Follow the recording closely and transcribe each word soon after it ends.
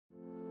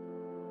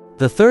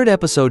The third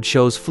episode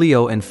shows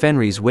Fleo and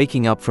Fenris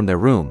waking up from their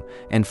room,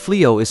 and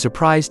Fleo is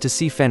surprised to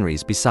see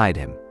Fenris beside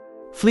him.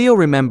 Fleo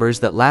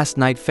remembers that last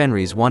night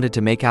Fenris wanted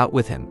to make out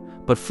with him,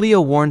 but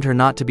Fleo warned her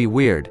not to be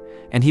weird,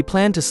 and he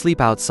planned to sleep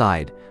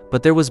outside,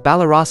 but there was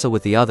Balarasa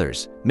with the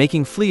others,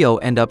 making Fleo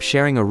end up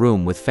sharing a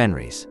room with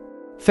Fenris.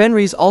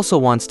 Fenris also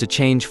wants to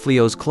change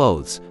Fleo's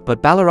clothes,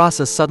 but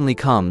Balarasa suddenly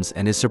comes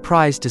and is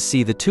surprised to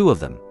see the two of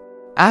them.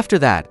 After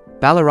that,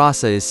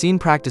 Balarasa is seen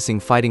practicing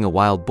fighting a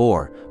wild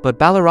boar, but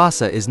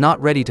Balarasa is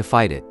not ready to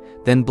fight it.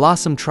 Then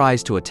Blossom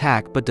tries to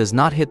attack but does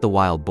not hit the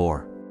wild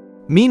boar.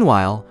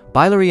 Meanwhile,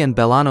 Bilary and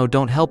Bellano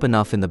don't help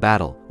enough in the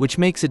battle, which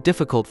makes it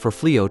difficult for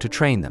Fleo to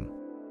train them.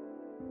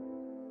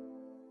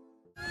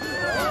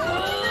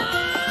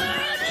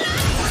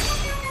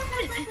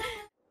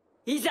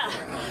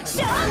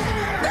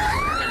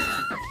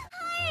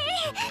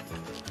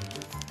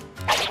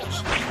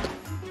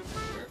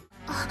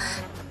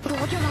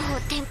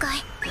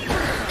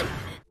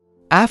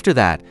 After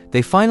that,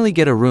 they finally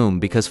get a room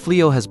because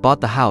Fleo has bought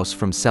the house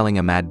from selling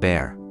a mad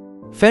bear.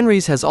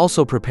 Fenris has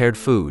also prepared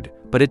food,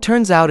 but it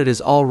turns out it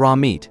is all raw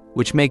meat,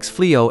 which makes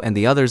Fleo and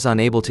the others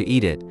unable to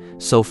eat it,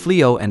 so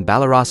Fleo and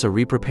Balarasa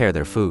re-prepare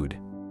their food.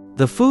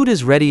 The food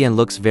is ready and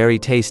looks very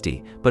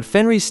tasty, but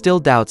Fenris still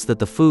doubts that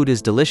the food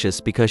is delicious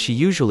because she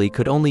usually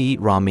could only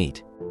eat raw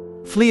meat.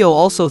 Fleo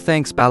also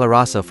thanks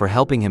Balarasa for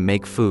helping him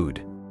make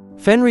food.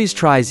 Fenris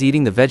tries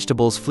eating the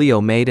vegetables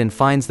Fleo made and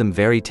finds them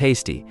very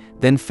tasty,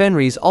 then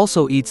Fenris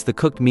also eats the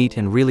cooked meat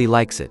and really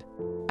likes it.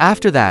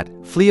 After that,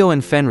 Fleo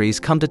and Fenris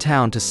come to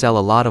town to sell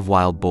a lot of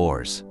wild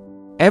boars.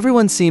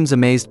 Everyone seems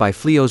amazed by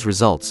Fleo's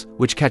results,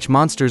 which catch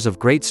monsters of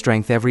great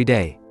strength every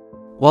day.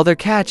 While their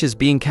catch is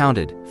being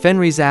counted,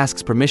 Fenris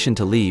asks permission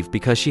to leave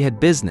because she had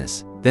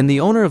business. Then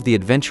the owner of the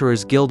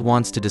Adventurers Guild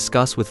wants to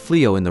discuss with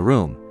Fleo in the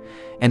room,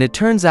 and it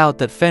turns out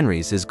that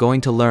Fenris is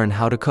going to learn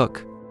how to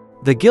cook.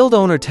 The guild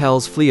owner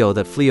tells Fleo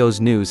that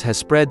Fleo's news has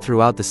spread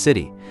throughout the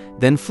city.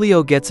 Then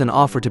Fleo gets an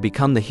offer to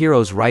become the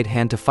hero's right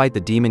hand to fight the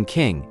Demon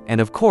King,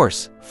 and of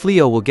course,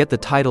 Fleo will get the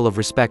title of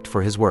respect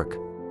for his work.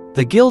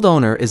 The guild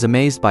owner is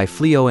amazed by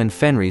Fleo and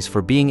Fenris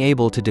for being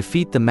able to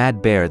defeat the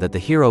mad bear that the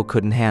hero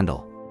couldn't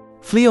handle.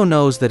 Fleo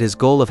knows that his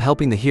goal of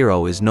helping the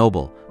hero is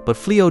noble, but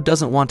Fleo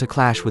doesn't want to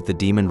clash with the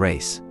demon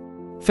race.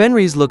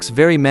 Fenris looks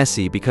very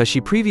messy because she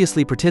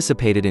previously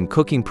participated in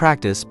cooking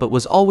practice but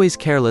was always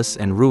careless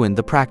and ruined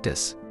the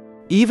practice.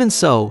 Even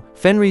so,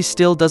 Fenris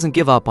still doesn't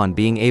give up on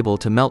being able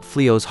to melt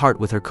Fleo's heart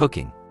with her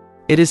cooking.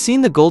 It is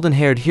seen the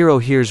golden-haired hero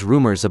hears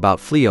rumors about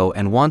Fleo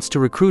and wants to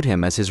recruit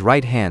him as his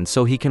right hand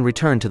so he can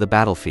return to the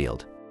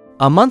battlefield.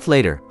 A month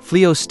later,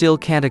 Fleo still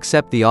can't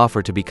accept the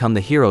offer to become the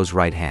hero's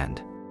right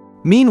hand.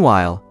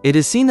 Meanwhile, it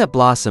is seen that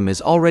Blossom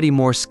is already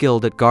more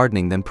skilled at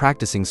gardening than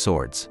practicing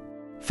swords.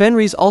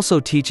 Fenris also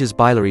teaches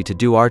Bilary to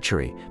do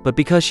archery, but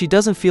because she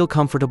doesn't feel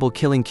comfortable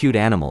killing cute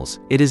animals,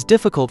 it is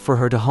difficult for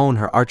her to hone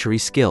her archery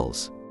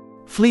skills.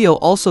 Fleo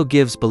also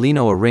gives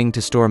Bellino a ring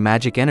to store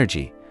magic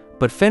energy,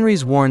 but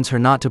Fenris warns her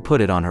not to put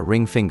it on her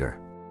ring finger.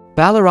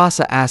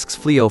 Balarasa asks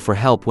Fleo for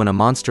help when a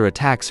monster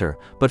attacks her,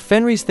 but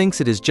Fenris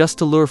thinks it is just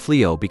to lure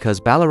Fleo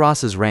because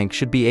Balarasa's rank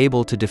should be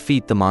able to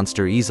defeat the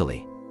monster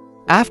easily.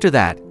 After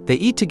that, they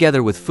eat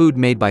together with food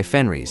made by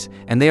Fenris,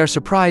 and they are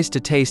surprised to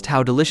taste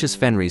how delicious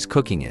Fenris'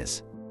 cooking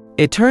is.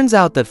 It turns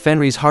out that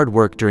Fenris' hard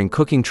work during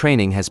cooking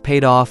training has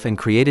paid off and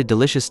created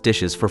delicious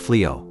dishes for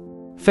Fleo.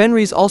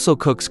 Fenris also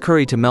cooks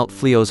curry to melt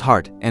Fleo's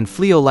heart, and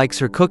Fleo likes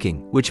her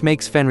cooking, which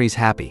makes Fenris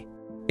happy.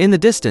 In the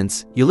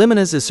distance,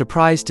 Eulimenes is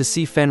surprised to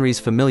see Fenris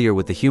familiar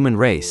with the human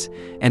race,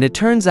 and it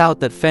turns out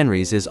that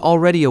Fenris is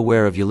already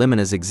aware of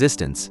Eulimenes'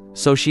 existence,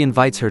 so she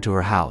invites her to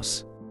her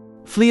house.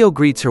 Fleo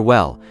greets her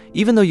well,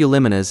 even though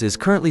Eulimenes is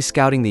currently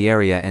scouting the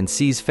area and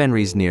sees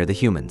Fenris near the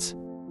humans.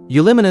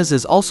 Eulimenes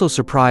is also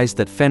surprised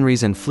that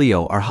Fenris and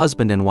Fleo are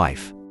husband and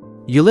wife.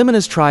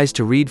 Eulimenes tries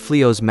to read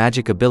Fleo's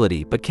magic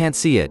ability but can't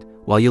see it,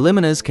 while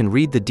Eulimenes can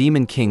read the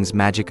Demon King's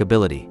magic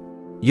ability.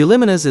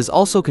 Eulimenes is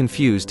also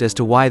confused as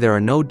to why there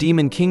are no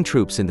Demon King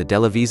troops in the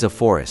Delavisa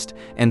forest,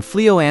 and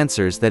Fleo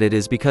answers that it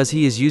is because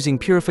he is using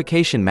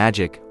purification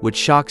magic, which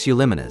shocks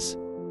Eulimenes.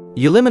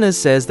 Eulimenes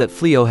says that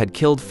Fleo had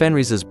killed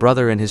Fenris's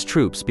brother and his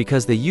troops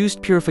because they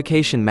used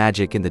purification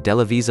magic in the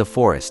Delavisa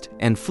forest,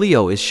 and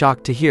Fleo is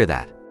shocked to hear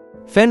that.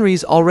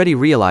 Fenris already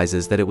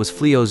realizes that it was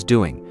Fleo's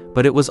doing,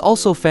 but it was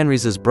also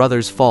Fenris's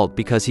brother's fault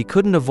because he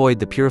couldn't avoid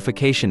the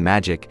purification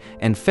magic,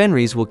 and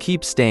Fenris will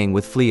keep staying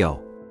with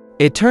Fleo.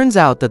 It turns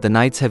out that the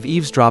knights have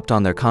eavesdropped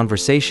on their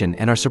conversation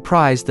and are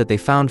surprised that they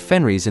found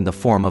Fenris in the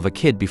form of a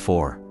kid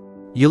before.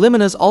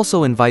 Eulimenes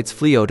also invites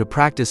Fleo to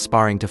practice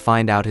sparring to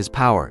find out his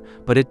power,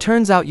 but it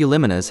turns out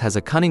Eulimenes has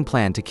a cunning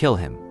plan to kill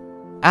him.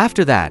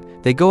 After that,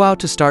 they go out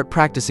to start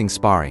practicing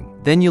sparring,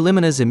 then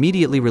Eulimenes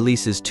immediately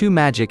releases two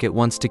magic at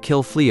once to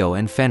kill Fleo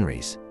and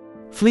Fenris.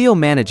 Fleo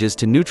manages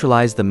to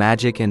neutralize the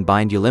magic and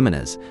bind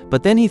Eulimenes,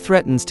 but then he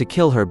threatens to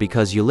kill her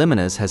because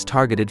Eulimenes has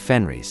targeted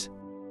Fenris.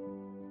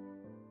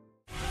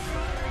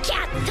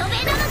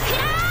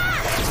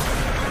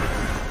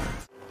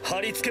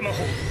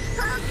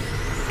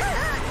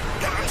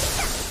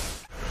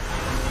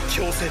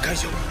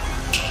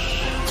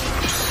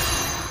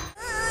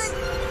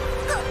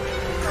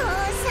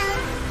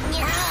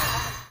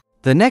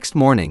 The next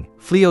morning,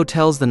 Fleo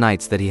tells the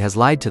knights that he has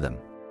lied to them.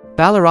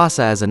 Balarasa,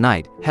 as a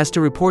knight, has to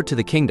report to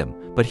the kingdom,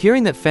 but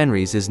hearing that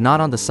Fenris is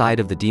not on the side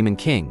of the Demon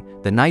King,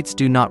 the knights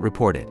do not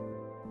report it.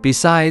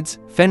 Besides,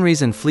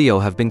 Fenris and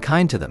Fleo have been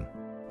kind to them.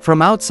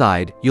 From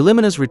outside,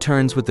 Eulimenes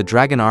returns with the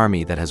dragon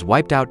army that has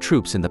wiped out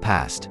troops in the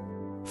past.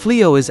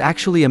 Fleo is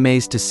actually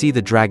amazed to see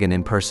the dragon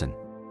in person.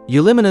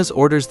 Eulimenes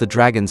orders the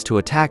dragons to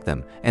attack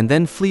them, and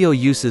then Fleo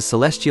uses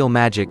celestial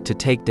magic to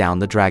take down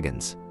the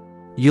dragons.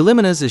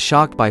 Eulimenes is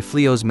shocked by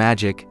Fleo's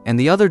magic, and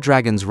the other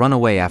dragons run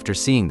away after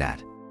seeing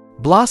that.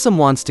 Blossom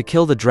wants to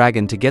kill the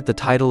dragon to get the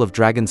title of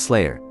Dragon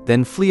Slayer,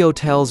 then Fleo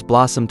tells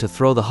Blossom to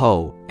throw the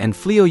hoe, and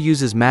Fleo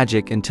uses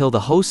magic until the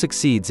hoe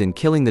succeeds in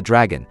killing the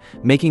dragon,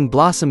 making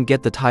Blossom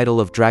get the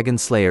title of Dragon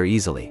Slayer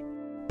easily.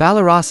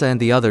 Balarasa and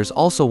the others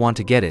also want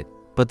to get it,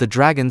 but the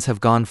dragons have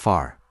gone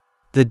far.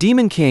 The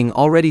Demon King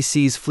already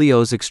sees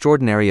Fleo's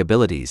extraordinary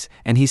abilities,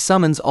 and he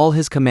summons all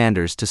his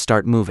commanders to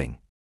start moving.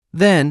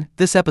 Then,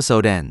 this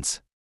episode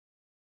ends.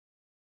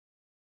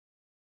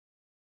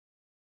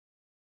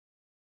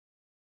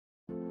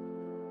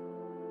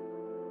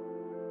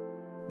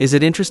 Is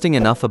it interesting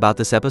enough about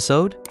this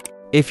episode?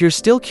 If you're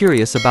still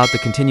curious about the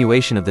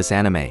continuation of this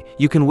anime,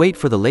 you can wait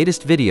for the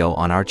latest video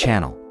on our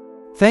channel.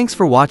 Thanks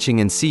for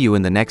watching and see you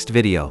in the next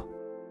video.